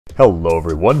Hello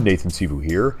everyone, Nathan Sivu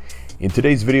here. In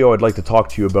today's video I'd like to talk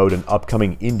to you about an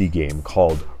upcoming indie game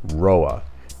called Roah,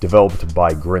 developed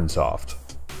by Grynsoft.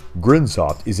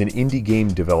 Grynsoft is an indie game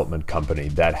development company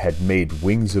that had made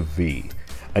Wings of V,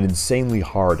 an insanely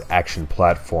hard action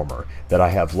platformer that I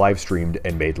have live streamed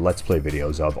and made Let's Play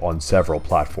videos of on several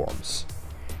platforms.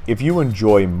 If you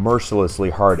enjoy mercilessly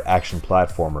hard action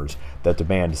platformers that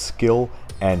demand skill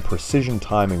and precision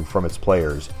timing from its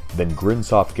players, then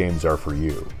Grynsoft games are for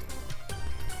you.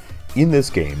 In this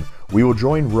game, we will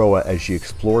join Roah as she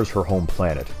explores her home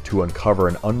planet to uncover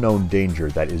an unknown danger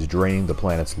that is draining the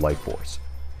planet's life force.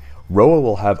 Roah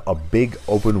will have a big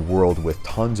open world with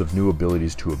tons of new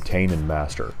abilities to obtain and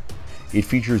master. It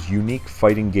features unique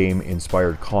fighting game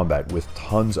inspired combat with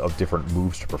tons of different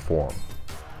moves to perform.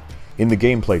 In the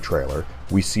gameplay trailer,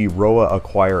 we see Roah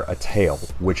acquire a tail,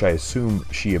 which I assume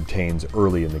she obtains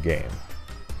early in the game.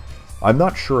 I'm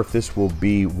not sure if this will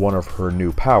be one of her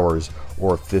new powers,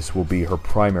 or if this will be her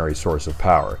primary source of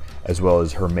power, as well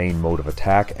as her main mode of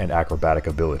attack and acrobatic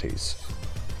abilities.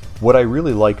 What I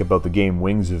really like about the game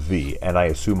Wings of V, and I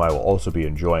assume I will also be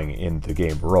enjoying in the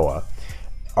game Roah,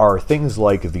 are things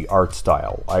like the art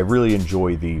style. I really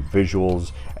enjoy the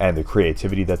visuals and the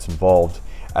creativity that's involved,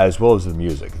 as well as the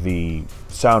music. The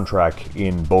soundtrack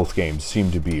in both games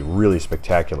seem to be really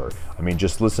spectacular. I mean,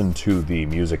 just listen to the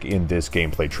music in this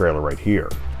gameplay trailer right here.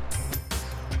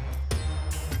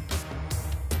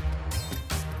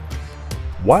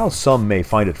 While some may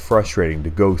find it frustrating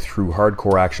to go through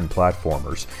hardcore action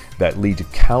platformers that lead to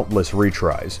countless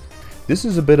retries, this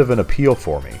is a bit of an appeal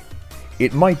for me.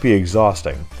 It might be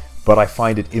exhausting, but I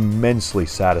find it immensely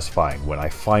satisfying when I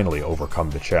finally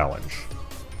overcome the challenge.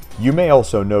 You may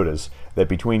also notice that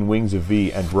between Wings of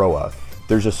V and Roah,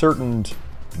 there's a certain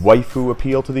waifu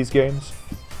appeal to these games.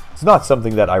 It's not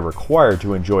something that I require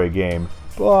to enjoy a game,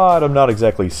 but I'm not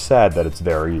exactly sad that it's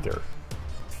there either.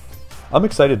 I'm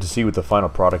excited to see what the final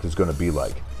product is going to be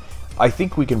like. I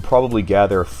think we can probably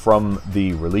gather from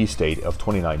the release date of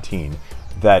 2019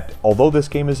 that although this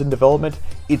game is in development,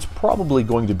 it's probably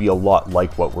going to be a lot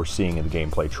like what we're seeing in the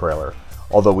gameplay trailer,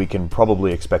 although we can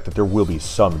probably expect that there will be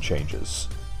some changes.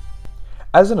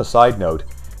 As an aside note,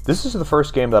 this is the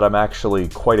first game that I'm actually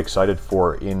quite excited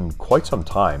for in quite some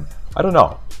time. I don't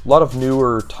know, a lot of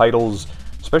newer titles,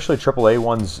 especially AAA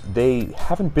ones, they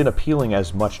haven't been appealing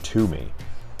as much to me.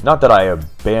 Not that I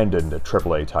abandoned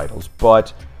AAA titles,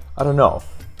 but I don't know.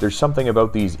 There's something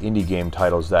about these indie game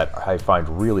titles that I find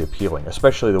really appealing,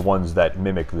 especially the ones that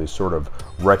mimic this sort of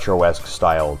retro-esque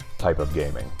style type of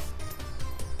gaming.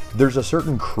 There's a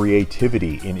certain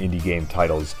creativity in indie game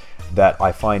titles that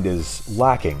I find is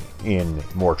lacking in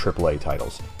more AAA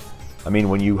titles. I mean,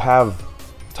 when you have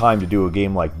time to do a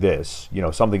game like this, you know,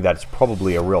 something that's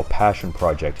probably a real passion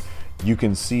project, you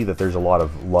can see that there's a lot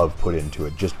of love put into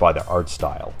it just by the art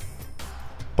style.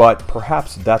 But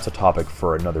perhaps that's a topic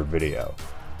for another video.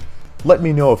 Let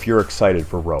me know if you're excited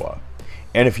for Roah.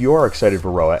 And if you are excited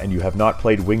for Roah and you have not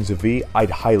played Wings of V, I'd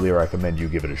highly recommend you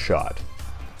give it a shot.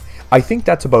 I think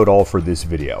that's about all for this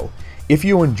video. If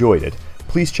you enjoyed it,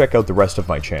 please check out the rest of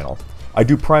my channel. I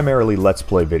do primarily Let's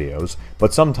Play videos,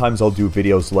 but sometimes I'll do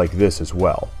videos like this as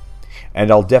well. And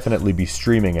I'll definitely be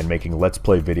streaming and making Let's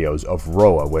Play videos of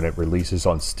Roah when it releases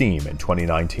on Steam in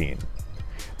 2019.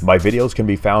 My videos can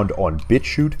be found on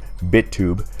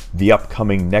BitTube, the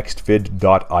upcoming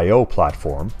nextvid.io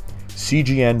platform,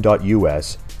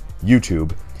 cgn.us,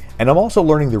 YouTube, and I'm also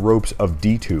learning the ropes of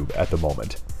D.Tube at the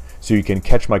moment, so you can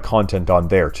catch my content on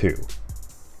there too.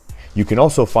 You can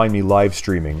also find me live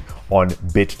streaming on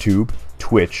BitTube,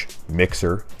 Twitch,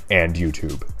 Mixer, and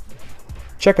YouTube.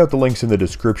 Check out the links in the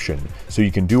description so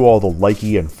you can do all the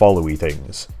likey and followy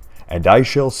things. And I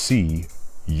shall see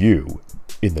you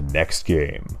in the next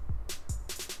game.